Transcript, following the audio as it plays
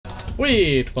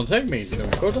Wait, one sec, mate. You're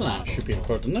recording now. Should be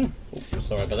recording now. Oh,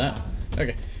 sorry about that.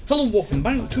 Okay. Hello and welcome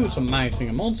back to some My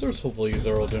Singing Monsters. Hopefully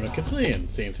you are all doing okay today and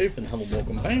staying safe, and hello and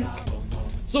welcome back.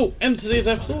 So, in today's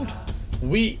episode,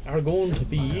 we are going to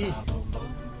be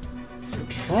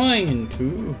trying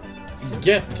to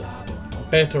get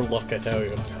better luck, I tell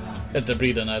you. At the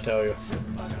breeding, I tell you.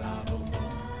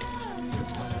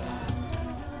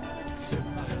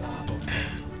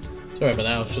 Sorry about that,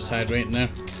 I was just hydrating there.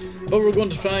 But we're going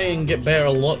to try and get better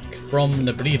luck from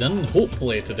the breeding,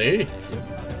 hopefully today.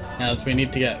 As we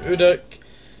need to get Uduk,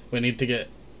 we need to get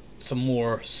some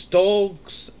more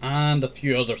Stogs, and a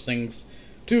few other things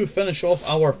to finish off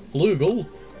our Flugel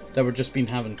that we've just been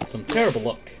having some terrible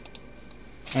luck.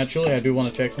 Actually, I do want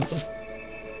to check something.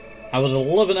 I was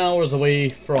 11 hours away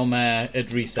from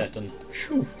it resetting.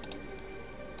 Whew.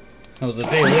 I was a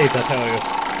day late, I tell you.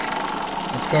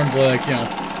 It's currently like, you know,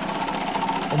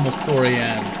 almost 4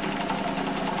 AM.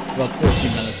 About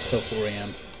 14 minutes till 4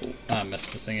 AM. Oh, I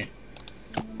missed the thingy.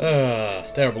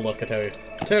 Terrible luck, I tell you.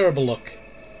 Terrible luck.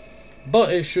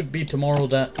 But it should be tomorrow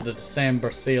that the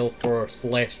December sale for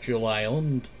Celestial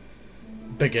Island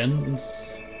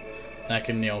begins. And I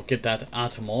can, you know, get that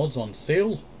Atomos on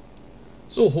sale.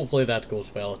 So hopefully that goes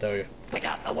well, I tell you. We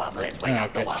got the wobblers, we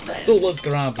got the wobblers. So let's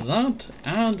grab that,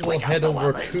 and we'll head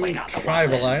over to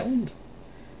Tribal Island,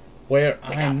 where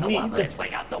I need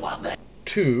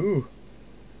to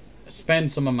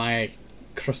spend some of my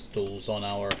crystals on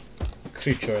our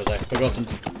creatures. I've forgotten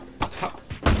to...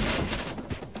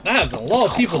 That's a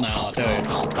lot of people now, I tell you.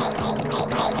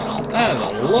 That is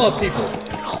a lot of people.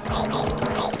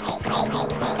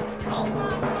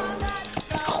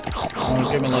 Oh,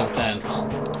 give me level 10.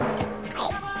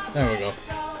 There we go.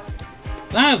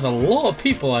 That is a lot of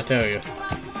people, I tell you.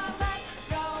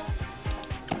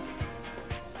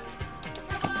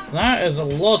 That is a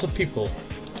lot of people.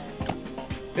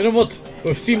 You know what?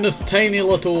 We've seen this tiny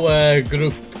little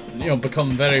group, you know,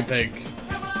 become very big.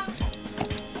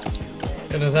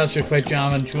 It is actually quite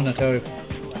jamming tune, I tell you.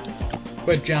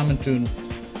 Quite jamming tune.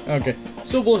 Okay,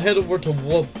 so we'll head over to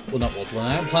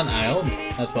Plant Island.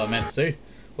 That's what I meant to say.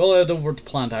 We'll head over to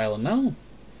Plant Island now.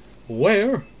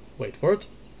 Where? Wait for it.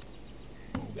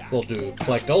 We'll do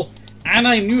collect all. And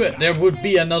I knew it! There would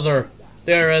be another.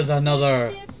 There is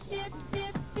another.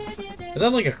 Is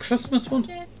that like a Christmas one?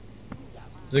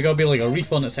 Is it gonna be like a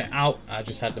refund that say, ow, I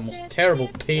just had the most terrible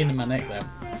pain in my neck there.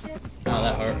 Ah,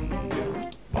 that hurt.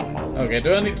 Okay,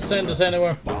 do I need to send this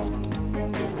anywhere?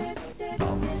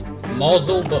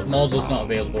 Mozzle, but Mozzle's not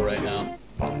available right now.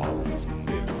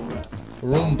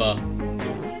 Roomba.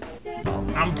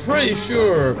 I'm pretty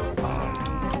sure.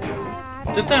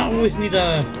 Did that always need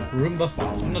a Roomba?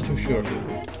 I'm not too sure.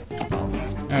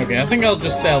 Okay, I think I'll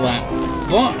just sell that.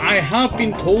 But I have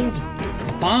been told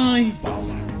by...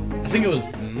 I think it was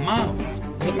Matthew.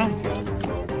 Was it Matthew?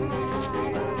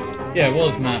 Yeah, it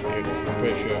was Matthew. I'm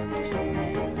pretty sure.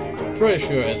 Pretty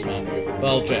sure it's Matthew. But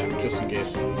I'll check, just in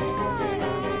case.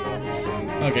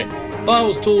 Okay. But I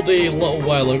was told a little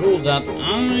while ago that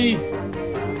I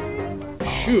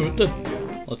should...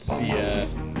 Let's see,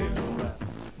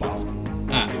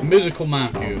 Musical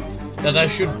Matthew. That I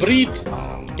should breed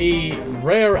a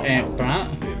rare Entbrat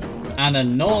and a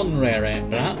non-rare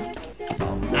Entbrat,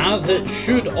 as it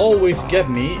should always give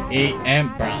me a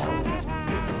Entbrat.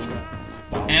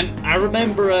 And I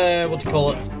remember, what do you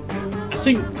call it? I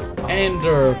think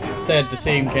Ender said the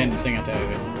same kind of thing, I tell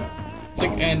you. I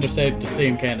think Ender said the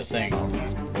same kind of thing.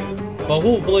 But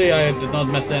hopefully I did not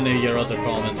miss any of your other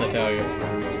comments, I tell you.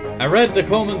 I read the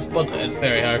comments, but it's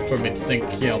very hard for me to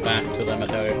sync, you know, back to them, I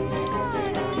tell you.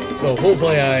 So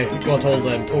hopefully I got all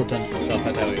the important stuff,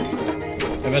 I tell you.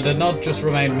 If I did not, just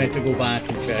remind me to go back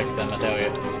and check them, I tell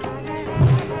you.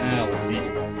 Let's see.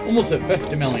 Almost at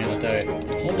 50 million, I tell you.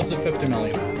 Almost at 50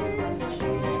 million.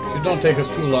 Should not take us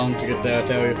too long to get there, I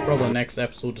tell you. Probably next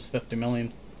episode is 50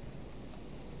 million.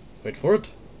 Wait for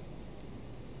it.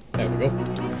 There we go.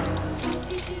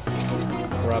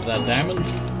 Grab that diamond.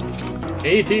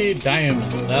 80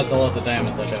 diamonds. That's a lot of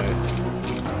diamonds, I tell you.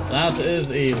 That is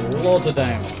a lot of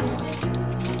diamonds.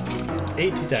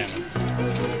 80 diamonds.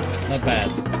 Not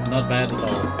bad. Not bad at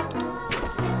all.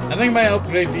 I think I might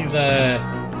upgrade these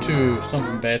to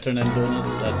something better than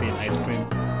donuts. That'd be an ice cream.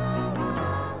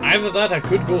 Either that, I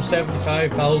could go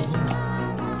 75,000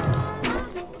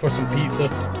 for some pizza.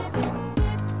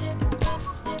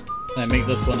 And make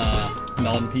this one a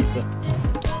non-pizza.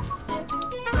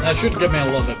 That should give me a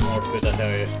little bit more food, I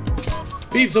tell you.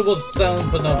 Pizza was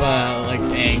something of a, like,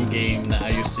 end game that I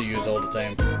used to use all the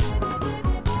time.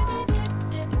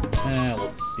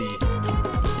 Let's see.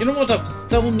 You know what? I've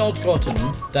still not gotten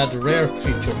that rare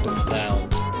creature from this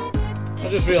island. I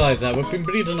just realised that we've been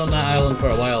breeding on that island for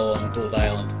a while, on Gold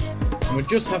Island, and we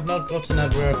just have not gotten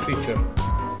that rare creature.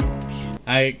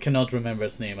 I cannot remember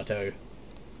its name, I tell you.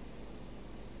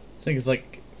 I think it's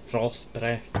like Frost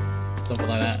Breath, something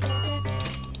like that.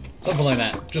 Something like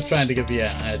that. Just trying to give you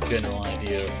a general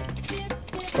idea.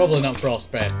 Probably not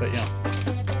Frost Breath, but you know,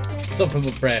 something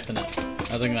with breath in it.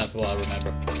 I think that's what I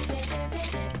remember.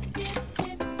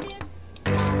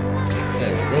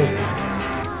 There we go.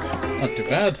 Not too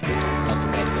bad. Not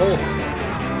too bad at all.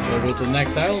 We'll go to the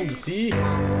next island to see.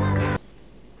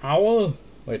 Owl.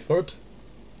 Wait for it.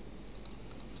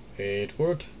 Wait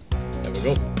for it. There we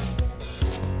go.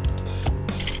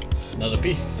 Another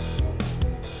piece.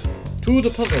 To the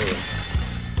puzzle.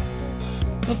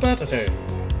 Not bad, I tell you.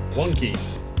 One key.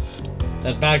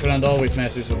 That background always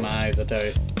messes with my eyes, I tell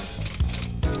you.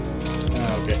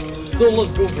 Okay. So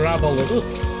let's go grab all of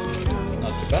this.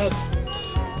 Not too bad.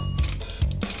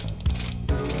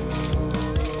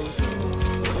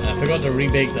 And I forgot to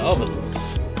rebake the ovens.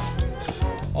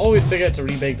 Always forget to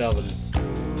rebake the ovens.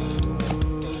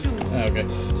 Okay.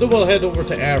 So we'll head over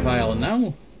to Air Island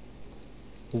now,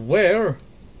 where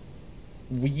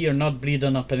we are not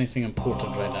breeding up anything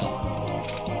important right now.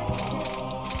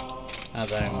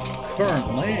 As I'm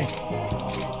currently...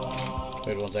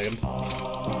 Wait 1 second.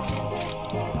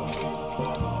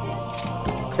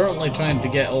 Currently trying to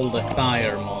get all the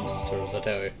fire monsters, I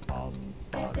tell you.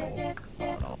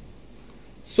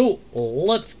 So,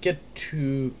 let's get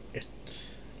to it.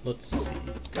 Let's see.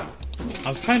 I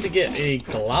was trying to get a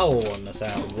Galore on this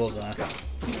island, wasn't I?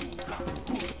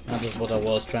 That is what I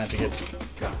was trying to get.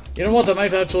 You know what, I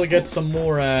might actually get some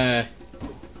more,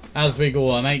 as we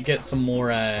go, I might get some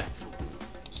more,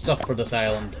 stuff for this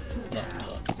island. No,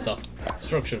 stuff.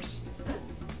 Structures.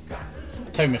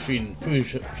 Time machine.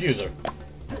 Fuser.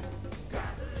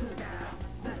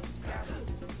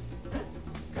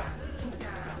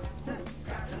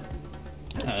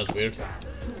 Ah, that's weird.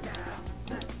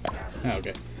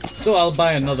 Okay. So I'll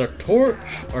buy another torch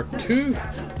or two.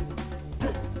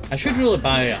 I should really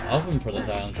buy an oven for this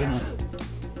island, shouldn't I?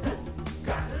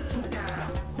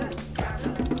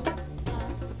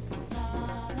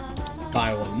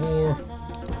 Buy one more.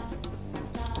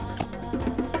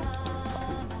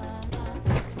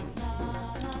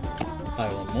 Buy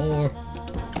one more.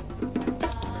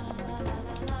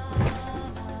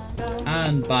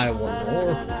 And buy one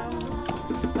more.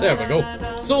 There we go.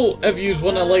 So, if you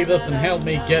want to like this and help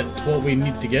me get what we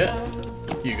need to get,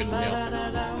 you can, you know,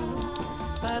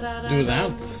 do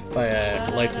that by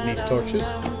lighting these torches.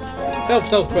 It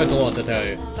helps out quite a lot, I tell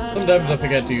you. Sometimes I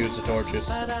forget to use the torches.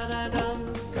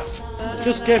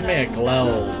 Just give me a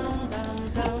glow.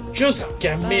 Just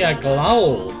give me a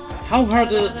glow. How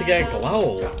hard is it to get a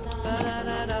glow?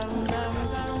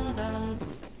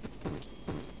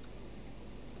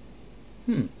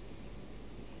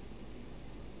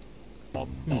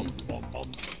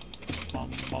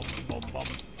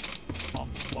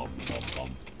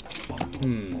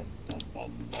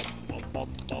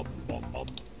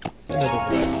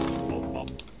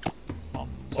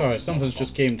 Sorry, something's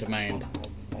just came to mind.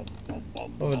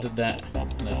 Oh, I did that,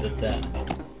 and I did that.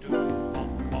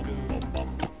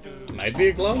 Might be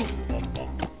a glow?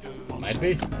 Might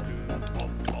be.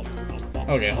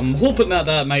 Okay, I'm hoping that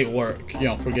that might work, you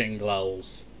know, for getting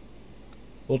glows.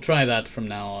 We'll try that from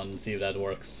now on and see if that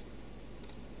works.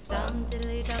 And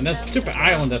that stupid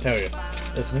island, I tell you.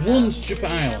 This one stupid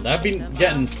island. I've been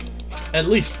getting at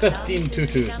least 15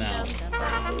 tutus now.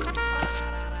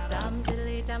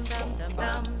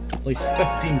 At least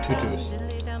 15 tutus.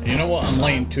 And you know what? I'm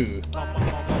lighting 2.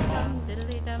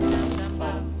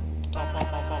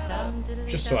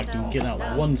 Just so I can get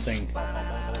out one thing.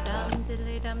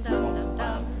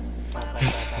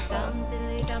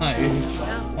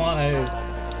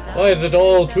 Why is it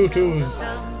all tutus?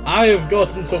 I have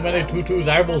gotten so many tutus,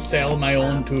 I will sell my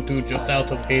own tutu just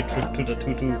out of hatred to the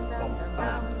tutu.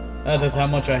 That is how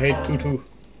much I hate tutu.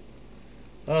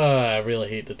 I really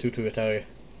hate the tutu, I tell you.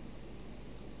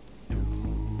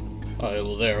 Oh,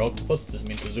 hello there, octopus. Didn't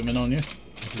mean to zoom in on you.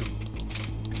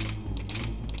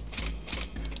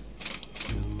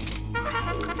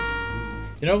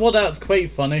 You know what, that's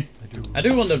quite funny. I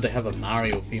do wonder if they have a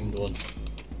Mario themed one.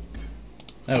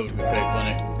 That would be quite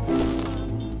funny.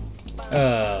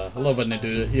 I love when they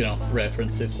do, you know,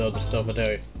 references to other stuff, I tell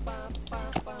you.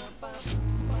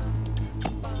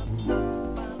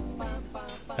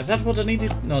 Is that what I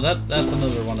needed? No, that's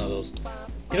another one of those.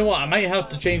 You know what, I might have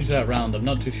to change that round, I'm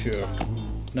not too sure.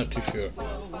 Not too sure.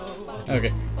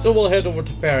 Okay, so we'll head over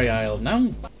to Fairy Isle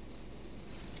now.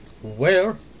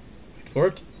 Where? Wait for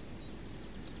it.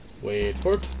 Wait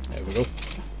for it. There we go.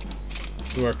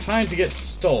 We are trying to get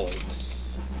stalls.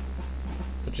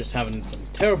 but just having some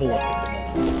terrible luck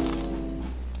at the moment.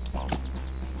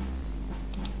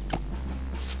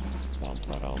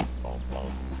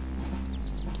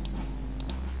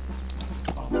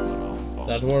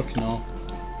 That work? No.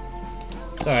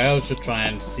 Sorry, I was just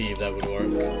trying to see if that would work.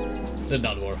 Did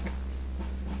not work.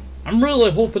 I'm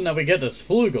really hoping that we get this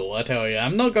Flugel, I tell you.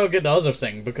 I'm not gonna get the other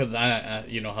thing because I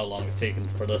you know how long it's taken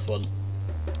for this one.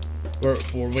 We're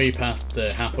way past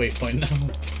the halfway point now.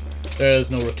 There is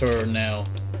no return now.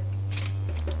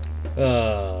 Do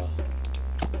I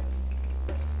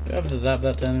have to zap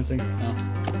that to anything? No.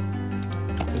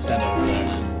 Just send it over there,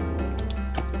 man.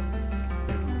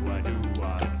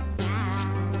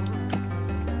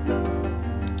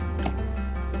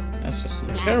 That's just some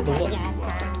terrible luck.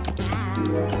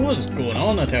 What is going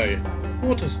on, I tell you?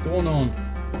 What is going on?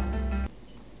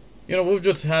 You know, we've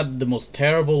just had the most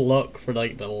terrible luck for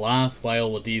like the last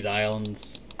while with these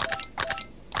islands.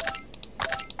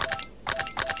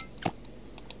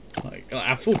 Like,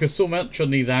 I focus so much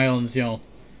on these islands, you know.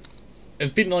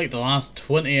 It's been like the last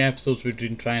 20 episodes we've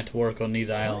been trying to work on these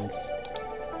islands.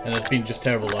 And it's been just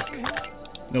terrible luck.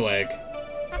 No egg.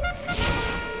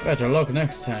 Better luck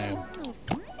next time.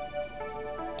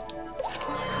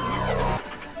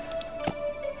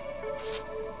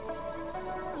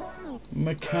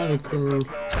 Mechanical.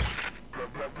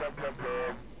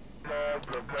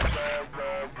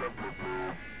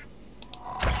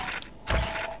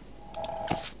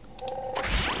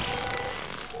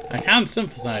 I can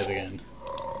synthesize again,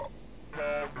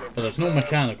 but there's no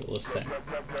mechanical this time.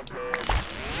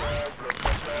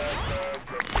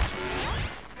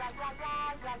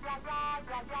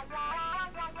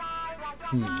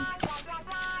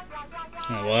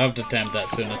 Yeah, we'll have to attempt that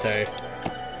soon, I tell you.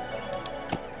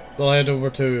 We'll head over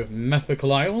to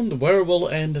Mythical Island, where we'll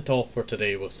end it off for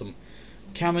today with some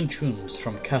Common Tunes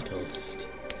from Catalyst.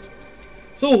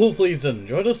 So hopefully you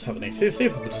enjoyed us. Have a nice day,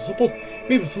 safe, have a simple,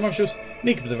 maybe some marshes,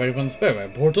 make up everyone's very, very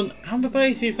important, and bye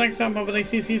bye, see you next time, have a nice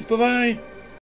day, bye bye.